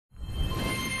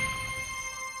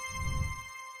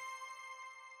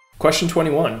Question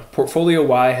 21, portfolio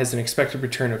Y has an expected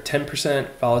return of 10%,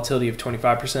 volatility of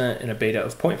 25%, and a beta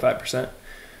of 0.5%.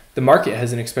 The market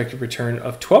has an expected return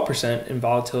of 12% and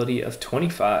volatility of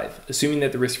 25%. Assuming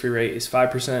that the risk-free rate is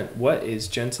 5%, what is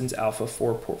Jensen's alpha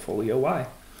for portfolio Y?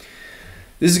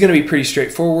 This is going to be pretty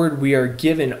straightforward. We are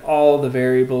given all the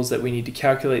variables that we need to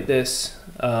calculate this.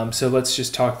 So let's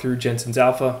just talk through Jensen's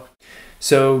alpha.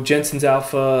 So Jensen's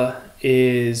alpha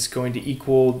is going to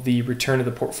equal the return of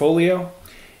the portfolio.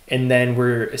 And then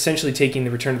we're essentially taking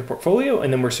the return of the portfolio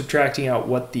and then we're subtracting out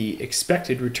what the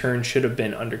expected return should have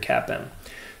been under CAPM.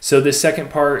 So this second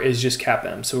part is just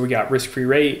CAPM. So we got risk-free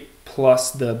rate plus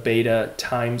the beta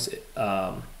times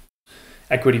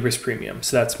equity risk premium.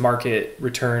 So that's market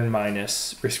return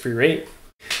minus risk-free rate.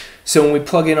 So when we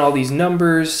plug in all these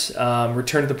numbers,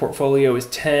 return to the portfolio is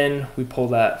 10. We pull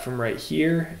that from right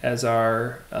here as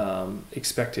our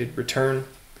expected return.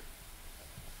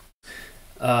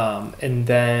 And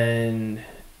then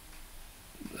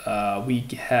we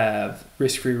have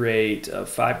risk-free rate of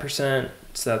 5%.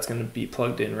 So that's going to be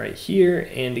plugged in right here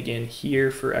and again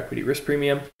here for equity risk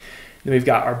premium. Then we've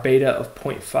got our beta of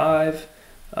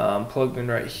 0.5 plugged in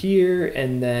right here,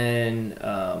 and then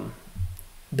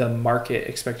the market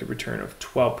expected return of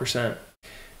 12%,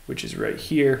 which is right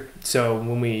here. So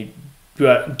when we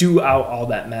do out all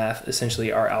that math,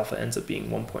 essentially our alpha ends up being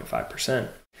 1.5%.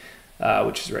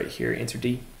 Which is right here, answer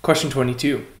D. Question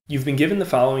 22. You've been given the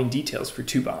following details for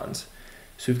two bonds.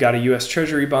 So we've got a U.S.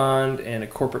 Treasury bond and a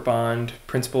corporate bond,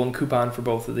 principal and coupon for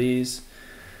both of these.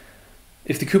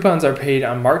 If the coupons are paid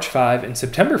on March 5 and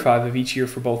September 5 of each year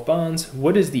for both bonds,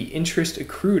 what is the interest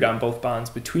accrued on both bonds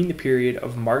between the period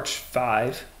of March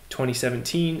 5,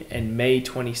 2017 and May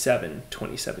 27,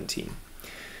 2017?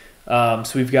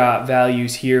 So we've got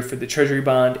values here for the Treasury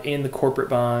bond and the corporate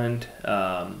bond,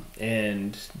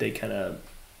 and they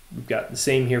we've got the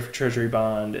same here for Treasury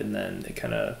bond, and then it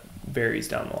kind of varies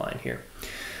down the line here.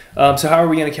 So how are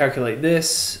we going to calculate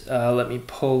this? Let me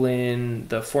pull in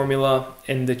the formula,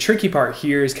 and the tricky part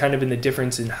here is kind of in the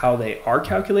difference in how they are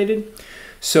calculated.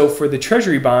 So for the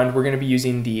Treasury bond, we're going to be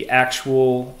using the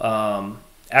actual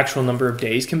number of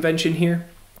days convention here.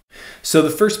 So the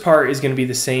first part is going to be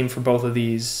the same for both of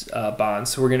these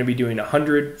bonds. So we're going to be doing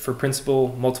 100 for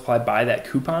principal multiplied by that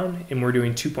coupon, and we're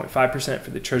doing 2.5%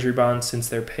 for the Treasury bonds since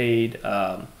they're paid,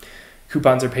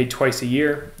 coupons are paid twice a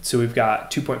year. So we've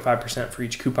got 2.5% for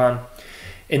each coupon.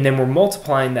 And then we're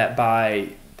multiplying that by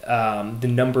the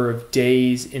number of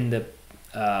days in the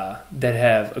that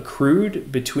have accrued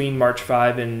between March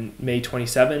 5 and May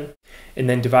 27, and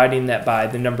then dividing that by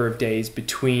the number of days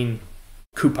between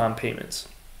coupon payments.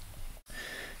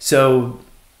 So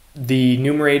the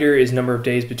numerator is number of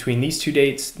days between these two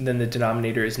dates, and then the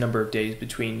denominator is number of days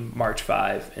between March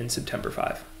 5 and September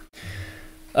 5.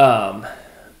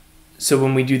 So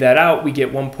when we do that out, we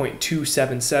get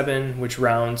 1.277, which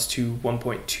rounds to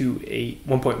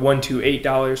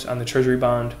 $1.128 on the Treasury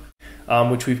bond,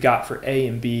 which we've got for A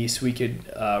and B, so we could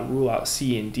rule out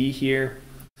C and D here.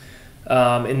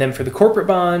 And then for the corporate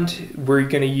bond, we're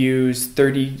going to use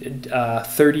 30 and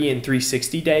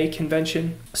 360 day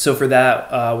convention. So for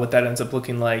that, what that ends up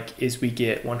looking like is we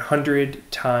get 100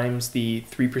 times the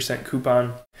 3%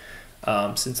 coupon,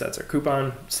 since that's our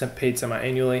coupon, paid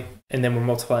semi-annually. And then we're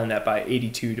multiplying that by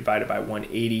 82 divided by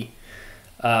 180.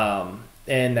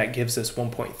 And that gives us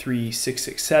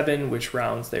 1.3667, which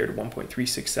rounds there to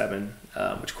 1.367,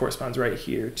 which corresponds right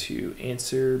here to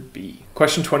answer B.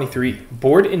 Question 23.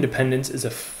 Board independence is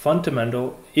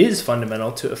fundamental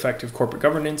to effective corporate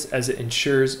governance, as it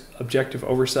ensures objective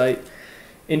oversight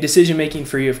and decision-making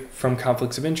free from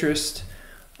conflicts of interest.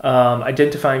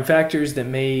 Identifying factors that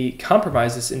may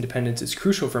compromise this independence is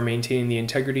crucial for maintaining the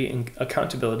integrity and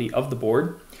accountability of the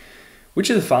board. Which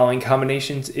of the following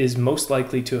combinations is most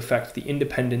likely to affect the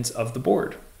independence of the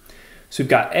board? So we've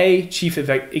got A, Chief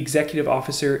Executive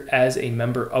Officer as a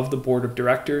member of the Board of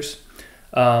Directors.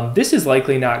 This is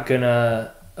likely not going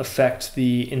to affect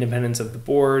the independence of the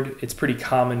board. It's pretty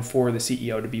common for the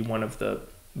CEO to be one of the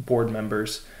board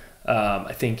members.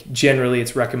 I think generally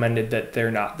it's recommended that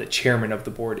they're not the chairman of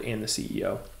the board and the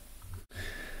CEO.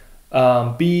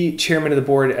 B, Chairman of the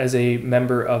board as a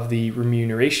member of the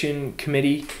Remuneration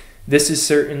Committee. This is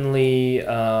certainly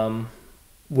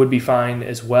would be fine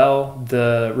as well.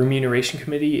 The Remuneration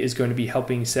Committee is going to be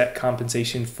helping set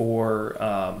compensation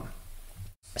for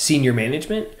senior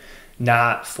management,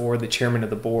 not for the chairman of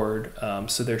the board.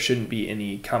 So there shouldn't be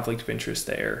any conflict of interest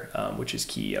there, which is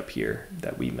key up here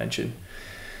that we mentioned.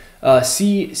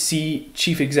 C,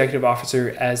 Chief Executive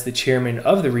Officer as the chairman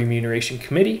of the Remuneration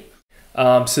Committee.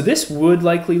 So this would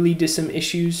likely lead to some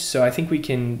issues. So I think we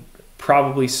can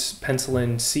probably pencil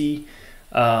in C.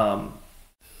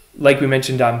 Like we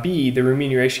mentioned on B, the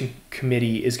remuneration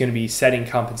committee is going to be setting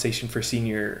compensation for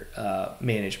senior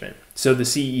management. So the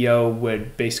CEO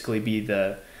would basically be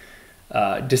the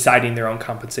deciding their own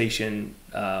compensation,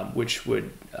 which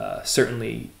would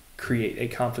certainly create a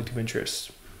conflict of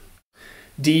interest.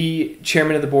 D,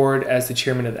 chairman of the board as the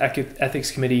chairman of the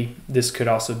ethics committee. This could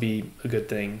also be a good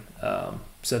thing.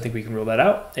 So I think we can rule that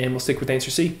out, and we'll stick with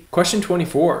answer C. Question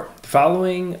 24. The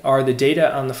following are the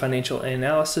data on the financial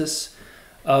analysis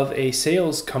of a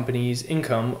sales company's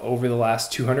income over the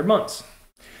last 200 months.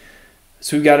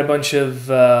 So we've got a bunch of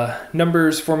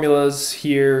numbers, formulas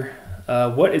here.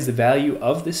 What is the value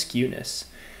of the skewness?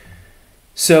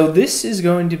 So this is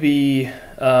going to be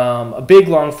a big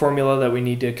long formula that we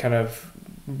need to kind of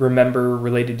remember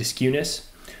related to skewness.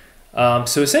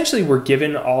 So essentially we're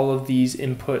given all of these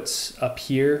inputs up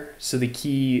here. So the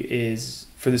key is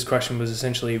for this question was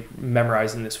essentially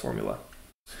memorizing this formula.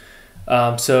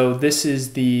 So this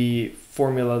is the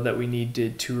formula that we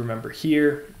needed to remember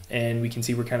here. And we can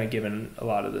see we're kind of given a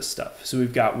lot of this stuff. So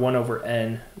we've got 1 over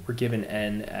n. We're given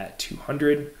n at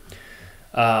 200.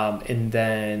 And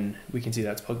then we can see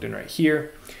that's plugged in right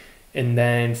here. And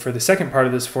then for the second part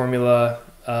of this formula,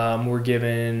 we're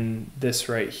given this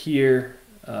right here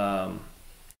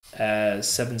as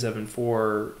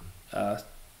 774.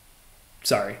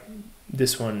 Sorry,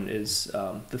 this one is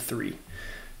the 3.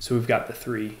 So we've got the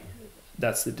 3.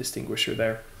 That's the distinguisher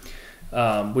there.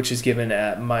 Which is given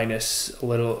at minus a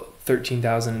little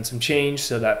 13,000 and some change.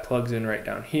 So that plugs in right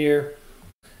down here.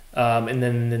 And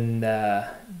then in the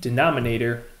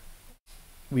denominator,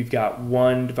 we've got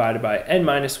 1 divided by n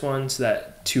minus 1. So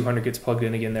that 200 gets plugged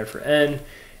in again there for n.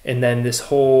 And then this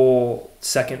whole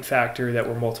second factor that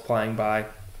we're multiplying by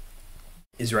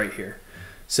is right here.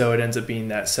 So it ends up being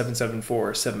that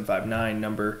 774,759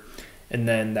 number. And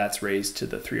then that's raised to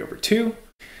the 3 over 2.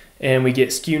 And we get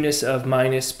skewness of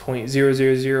minus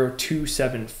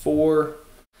 0.000274,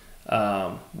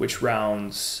 which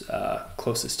rounds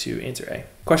closest to answer A.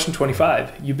 Question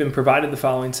 25. You've been provided the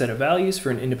following set of values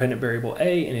for an independent variable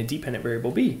A and a dependent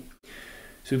variable B.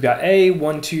 So we've got A,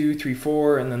 1, 2, 3,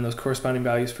 4, and then those corresponding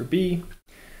values for B.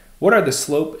 What are the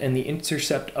slope and the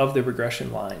intercept of the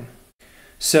regression line?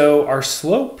 So our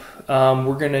slope,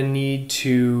 we're going to need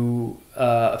to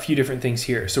a few different things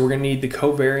here. So we're going to need the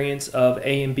covariance of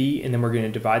A and B, and then we're going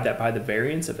to divide that by the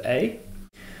variance of A,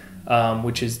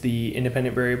 which is the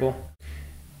independent variable.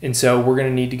 And so we're going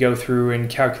to need to go through and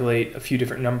calculate a few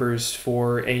different numbers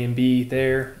for A and B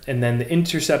there. And then the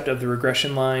intercept of the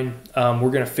regression line, we're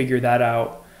going to figure that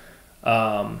out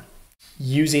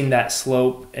using that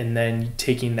slope and then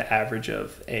taking the average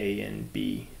of A and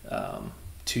B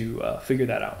to figure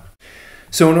that out.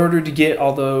 So in order to get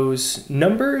all those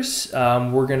numbers,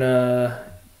 we're going to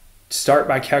start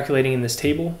by calculating in this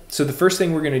table. So the first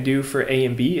thing we're going to do for A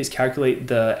and B is calculate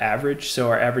the average. So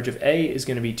our average of A is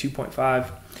going to be 2.5.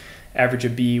 Average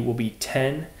of B will be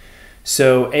 10.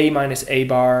 So A minus A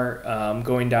bar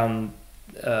going down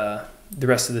the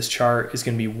rest of this chart is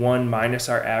going to be 1 minus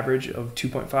our average of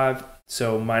 2.5.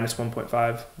 So minus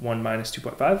 1.5, 1 minus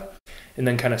 2.5, and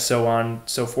then kind of so on,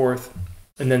 so forth.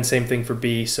 And then same thing for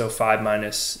B. So 5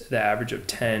 minus the average of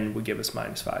 10 would give us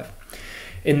minus 5.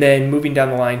 And then moving down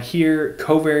the line here,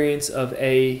 covariance of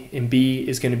A and B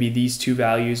is going to be these two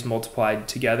values multiplied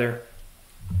together.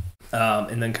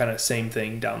 And then kind of same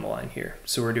thing down the line here.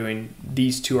 So we're doing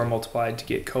these two are multiplied to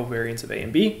get covariance of A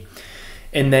and B.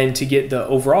 And then to get the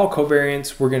overall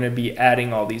covariance, we're going to be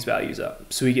adding all these values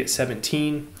up. So we get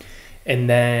 17. And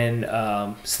then,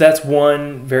 so that's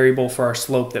one variable for our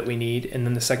slope that we need. And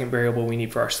then the second variable we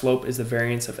need for our slope is the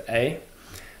variance of A,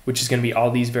 which is going to be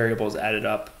all these variables added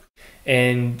up.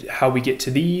 And how we get to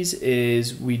these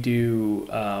is we do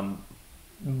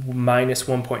minus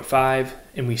 1.5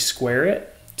 and we square it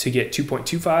to get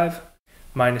 2.25,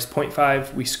 minus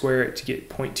 0.5, we square it to get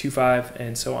 0.25,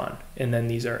 and so on. And then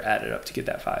these are added up to get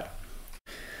that 5.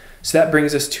 So that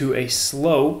brings us to a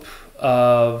slope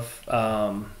of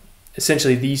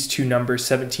essentially these two numbers,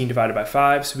 17 divided by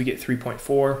 5, so we get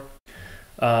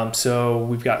 3.4. So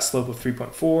we've got slope of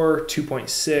 3.4,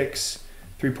 2.6,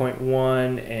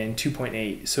 3.1, and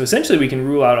 2.8. So essentially we can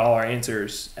rule out all our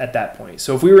answers at that point.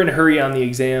 So if we were in a hurry on the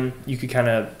exam, you could kind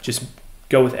of just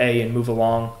go with A and move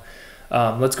along.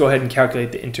 Let's go ahead and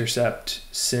calculate the intercept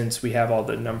since we have all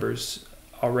the numbers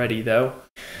already though.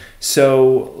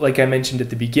 So like I mentioned at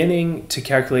the beginning, to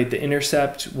calculate the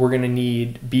intercept, we're going to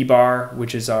need B bar,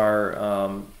 which is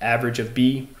our average of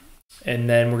B. And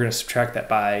then we're going to subtract that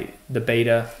by the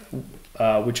beta,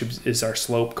 which is our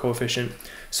slope coefficient.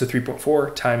 So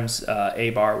 3.4 times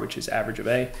A bar, which is average of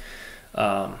A.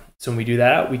 So when we do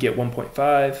that, we get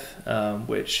 1.5,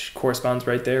 which corresponds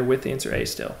right there with answer A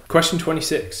still. Question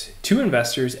 26. Two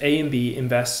investors, A and B,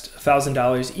 invest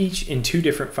 $1,000 each in two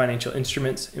different financial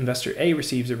instruments. Investor A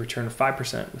receives a return of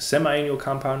 5% with semi-annual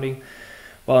compounding,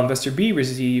 while investor B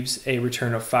receives a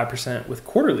return of 5% with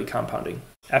quarterly compounding.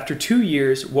 After 2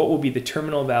 years, what will be the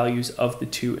terminal values of the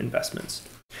two investments?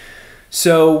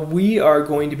 So we are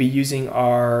going to be using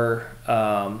our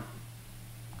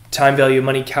time value of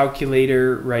money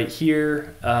calculator right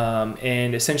here,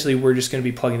 and essentially we're just going to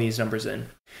be plugging these numbers in.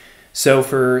 So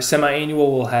for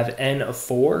semi-annual, we'll have N of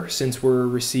 4 since we're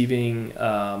receiving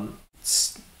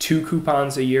 2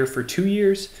 coupons a year for 2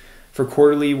 years. For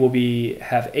quarterly, we'll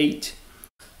have 8.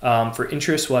 For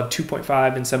interest, we'll have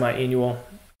 2.5 in semi-annual.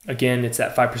 Again, it's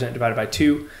that 5% divided by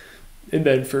 2. And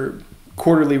then for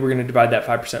quarterly, we're going to divide that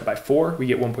 5% by 4. We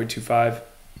get 1.25.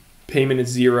 Payment is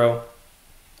 0.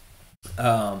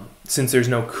 Since there's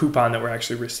no coupon that we're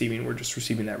actually receiving, we're just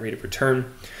receiving that rate of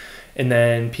return. And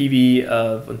then PV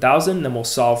of 1,000, then we'll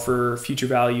solve for future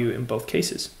value in both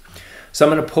cases. So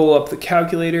I'm going to pull up the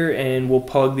calculator and we'll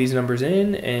plug these numbers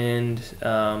in and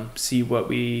see what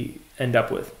we end up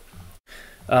with.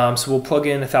 So we'll plug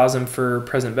in 1,000 for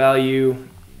present value,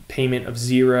 payment of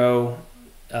 0.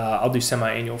 I'll do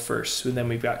semi-annual first. So then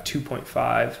we've got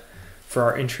 2.5 for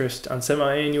our interest on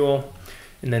semi-annual,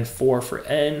 and then 4 for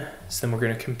N. So then we're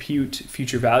going to compute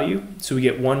future value. So we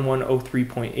get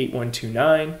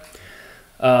 1103.8129.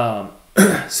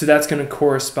 So that's going to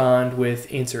correspond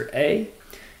with answer A.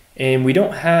 And we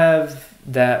don't have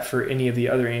that for any of the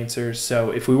other answers. So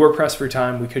if we were pressed for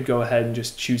time, we could go ahead and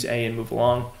just choose A and move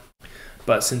along.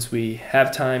 But since we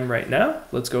have time right now,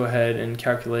 let's go ahead and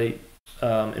calculate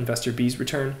investor B's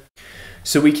return.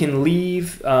 So we can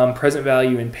leave present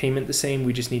value and payment the same.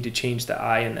 We just need to change the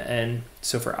I and the N.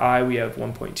 So for I, we have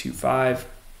 1.25.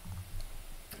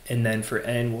 And then for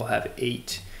N, we'll have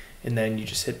 8. And then you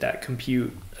just hit that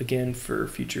compute again for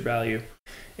future value.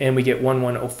 And we get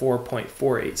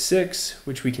 1104.486,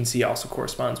 which we can see also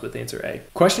corresponds with answer A.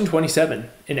 Question 27.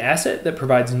 An asset that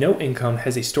provides no income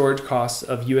has a storage cost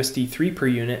of USD3 per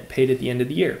unit paid at the end of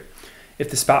the year. If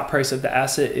the spot price of the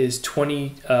asset is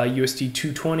USD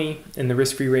 220 and the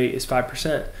risk-free rate is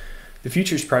 5%, the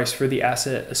futures price for the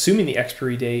asset, assuming the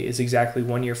expiry date is exactly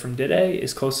 1 year from today,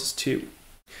 is closest to.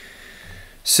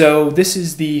 So this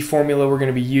is the formula we're going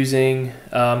to be using.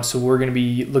 So we're going to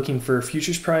be looking for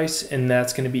futures price, and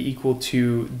that's going to be equal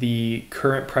to the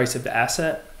current price of the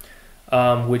asset,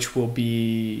 which will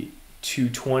be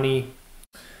 220.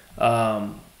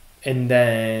 And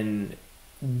then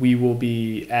we will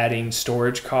be adding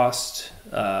storage cost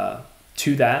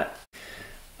to that.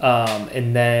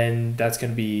 And then that's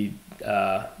going to be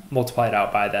multiplied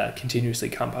out by the continuously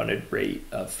compounded rate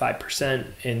of 5%.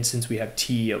 And since we have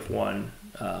T of 1,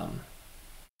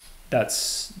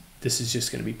 this is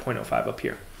just going to be 0.05 up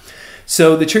here.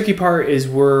 So the tricky part is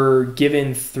we're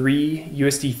given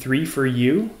USD3 for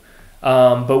U,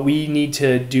 but we need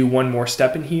to do one more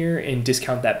step in here and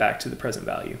discount that back to the present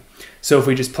value. So if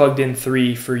we just plugged in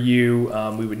 3 for U,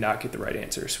 we would not get the right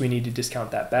answer. So we need to discount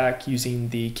that back using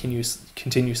the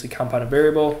continuously compounded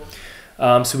variable.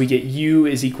 So we get U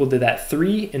is equal to that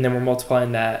 3, and then we're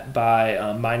multiplying that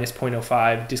by minus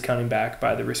 0.05, discounting back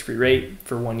by the risk-free rate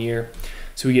for 1 year.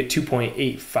 So we get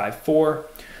 2.854.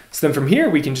 So then from here,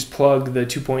 we can just plug the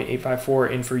 2.854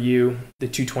 in for U, the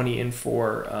 220 in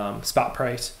for spot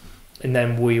price, and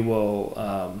then we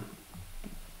will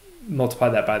multiply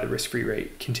that by the risk-free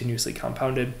rate, continuously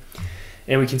compounded.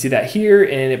 And we can see that here,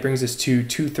 and it brings us to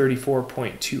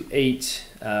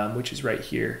 234.28, which is right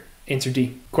here. Answer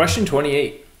D. Question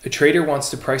 28. A trader wants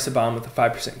to price a bond with a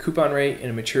 5% coupon rate and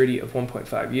a maturity of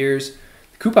 1.5 years.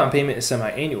 The coupon payment is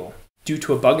semi-annual. Due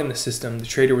to a bug in the system, the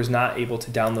trader was not able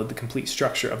to download the complete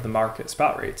structure of the market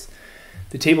spot rates.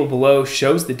 The table below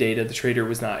shows the data the trader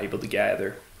was not able to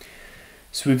gather.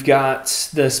 So we've got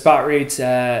the spot rates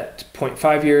at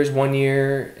 0.5 years, 1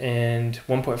 year, and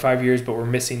 1.5 years, but we're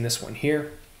missing this one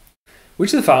here.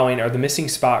 Which of the following are the missing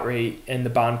spot rate and the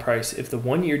bond price if the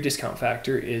 1 year discount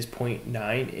factor is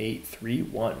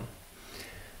 0.9831?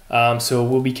 So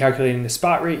we'll be calculating the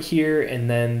spot rate here and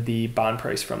then the bond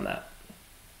price from that.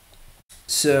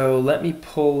 So let me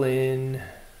pull in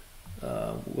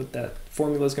what that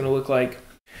formula is going to look like.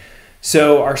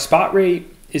 So our spot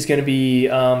rate is going to be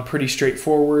pretty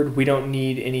straightforward. We don't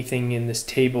need anything in this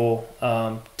table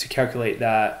to calculate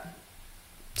that.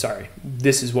 Sorry,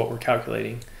 this is what we're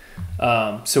calculating.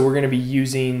 So we're going to be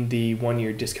using the 1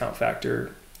 year discount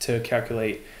factor to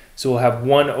calculate. So we'll have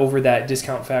 1 over that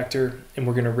discount factor, and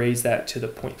we're going to raise that to the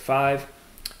 0.5,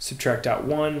 subtract out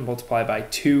 1, multiply by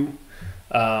 2.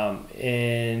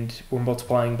 and we're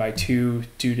multiplying by 2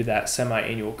 due to that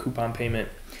semi-annual coupon payment,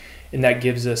 and that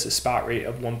gives us a spot rate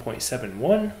of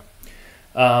 1.71.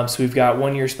 So we've got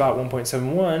 1 year spot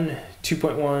 1.71,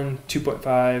 2.1,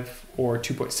 2.5, or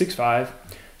 2.65.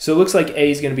 So it looks like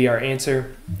A is going to be our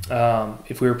answer.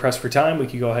 If we were pressed for time, we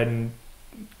could go ahead and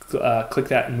click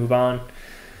that and move on.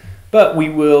 But we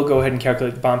will go ahead and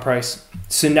calculate the bond price.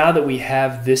 So now that we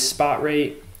have this spot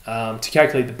rate, to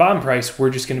calculate the bond price, we're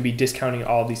just going to be discounting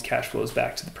all these cash flows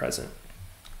back to the present.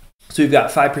 So we've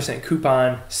got 5%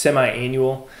 coupon,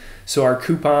 semi-annual. So our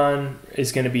coupon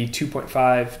is going to be 2.5,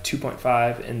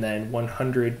 2.5, and then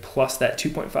 100 plus that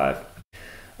 2.5.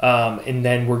 And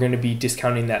then we're going to be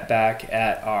discounting that back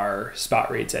at our spot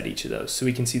rates at each of those. So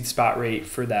we can see the spot rate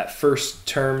for that first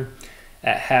term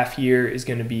at half year is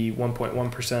going to be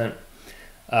 1.1%,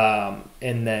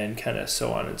 and then kind of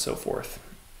so on and so forth.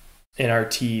 And our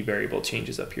T variable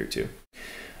changes up here too.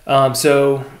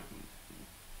 So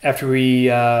after we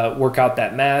work out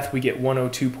that math, we get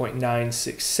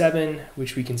 102.967,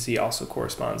 which we can see also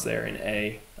corresponds there in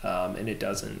A, and it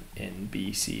doesn't in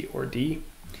B, C, or D.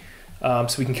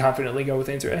 So we can confidently go with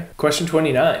answer A. Question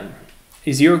 29.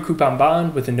 A zero coupon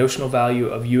bond with a notional value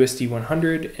of USD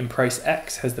 100 and price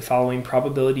X has the following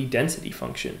probability density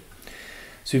function.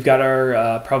 So we've got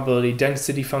our probability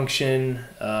density function,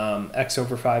 X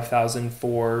over 5,000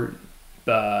 for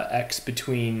X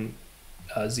between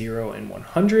 0 and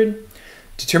 100.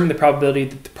 Determine the probability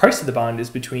that the price of the bond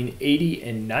is between 80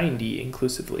 and 90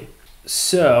 inclusively.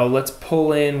 So let's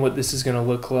pull in what this is going to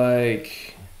look like.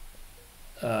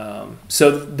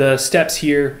 So the steps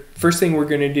here, first thing we're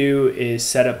going to do is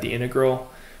set up the integral,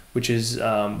 which is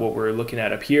what we're looking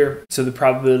at up here. So the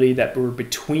probability that we're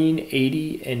between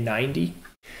 80 and 90.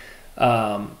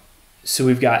 So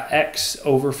we've got X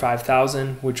over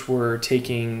 5,000, which we're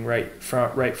taking right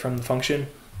from the function.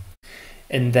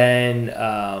 And then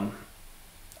our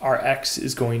X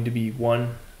is going to be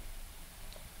 1.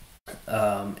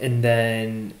 And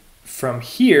then from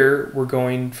here, we're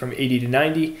going from 80 to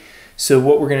 90. So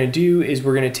what we're going to do is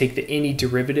we're going to take the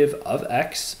antiderivative of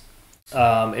X.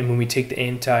 And when we take the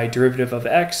antiderivative of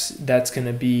X, that's going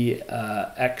to be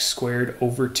X squared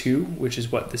over 2, which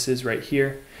is what this is right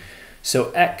here.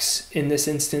 So X in this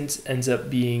instance ends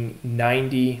up being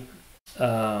 90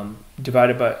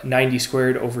 divided by 90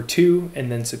 squared over 2,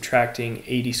 and then subtracting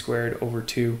 80 squared over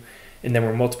 2. And then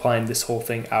we're multiplying this whole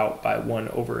thing out by 1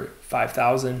 over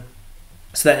 5,000.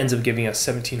 So that ends up giving us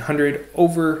 1,700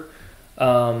 over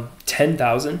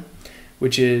 10,000,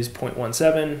 which is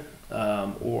 0.17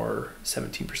 or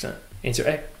 17%. Answer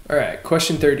A. All right,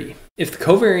 question 30. If the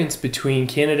covariance between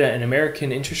Canada and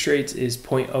American interest rates is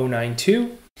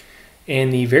 0.092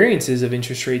 and the variances of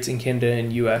interest rates in Canada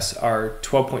and US are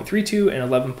 12.32 and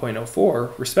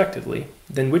 11.04 respectively,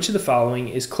 then which of the following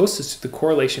is closest to the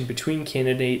correlation between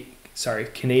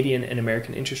Canadian and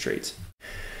American interest rates?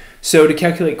 So to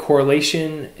calculate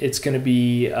correlation, it's going to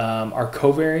be our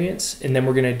covariance, and then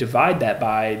we're going to divide that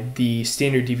by the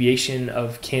standard deviation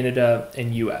of Canada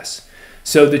and US.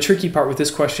 So the tricky part with this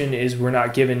question is we're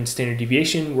not given standard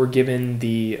deviation, we're given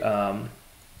the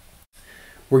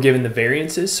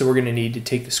variances, so we're going to need to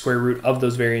take the square root of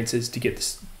those variances to get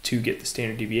the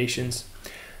standard deviations.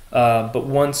 But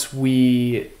once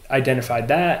we identified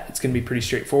that, it's going to be pretty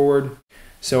straightforward.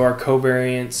 So our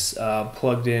covariance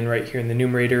plugged in right here in the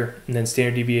numerator, and then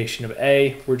standard deviation of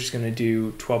A, we're just going to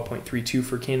do 12.32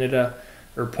 for Canada,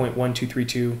 or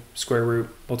 0.1232 square root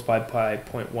multiplied by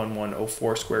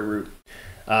 0.1104 square root.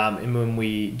 And when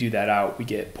we do that out, we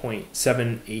get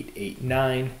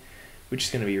 0.7889, which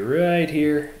is going to be right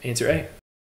here, answer A.